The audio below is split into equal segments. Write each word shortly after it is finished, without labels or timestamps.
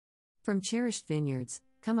From cherished vineyards,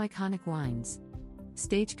 come iconic wines.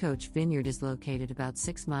 Stagecoach Vineyard is located about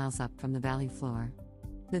 6 miles up from the valley floor.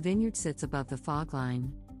 The vineyard sits above the fog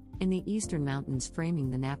line, in the eastern mountains framing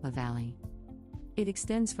the Napa Valley. It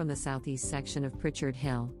extends from the southeast section of Pritchard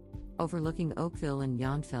Hill, overlooking Oakville and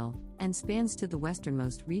Yountville, and spans to the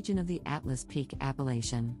westernmost region of the Atlas Peak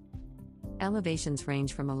appellation. Elevations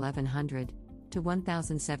range from 1,100 to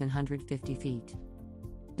 1,750 feet.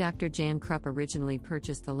 Dr. Jan Krupp originally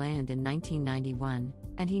purchased the land in 1991,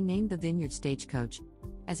 and he named the vineyard Stagecoach,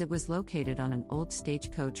 as it was located on an old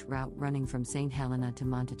stagecoach route running from St. Helena to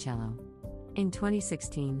Monticello. In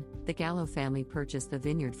 2016, the Gallo family purchased the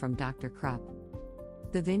vineyard from Dr. Krupp.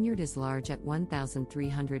 The vineyard is large at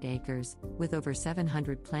 1,300 acres, with over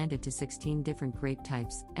 700 planted to 16 different grape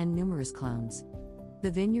types and numerous clones.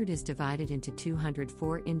 The vineyard is divided into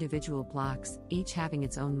 204 individual blocks, each having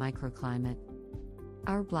its own microclimate.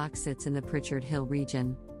 Our block sits in the Pritchard Hill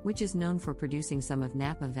region, which is known for producing some of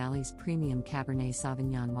Napa Valley's premium Cabernet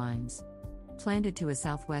Sauvignon wines. Planted to a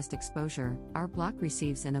southwest exposure, our block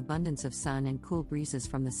receives an abundance of sun and cool breezes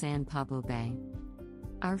from the San Pablo Bay.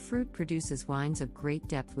 Our fruit produces wines of great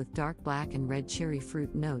depth with dark black and red cherry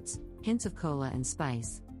fruit notes, hints of cola and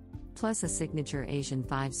spice, plus a signature Asian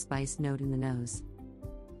 5-spice note in the nose.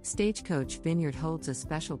 Stagecoach Vineyard holds a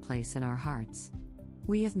special place in our hearts.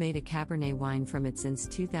 We have made a Cabernet wine from it since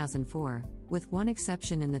 2004, with one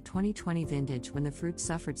exception in the 2020 vintage when the fruit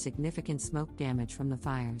suffered significant smoke damage from the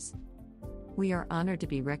fires. We are honored to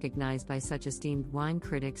be recognized by such esteemed wine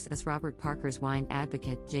critics as Robert Parker's wine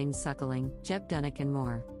advocate James Suckling, Jeb Dunnick and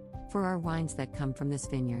more, for our wines that come from this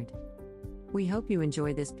vineyard. We hope you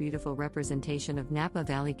enjoy this beautiful representation of Napa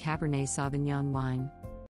Valley Cabernet Sauvignon wine.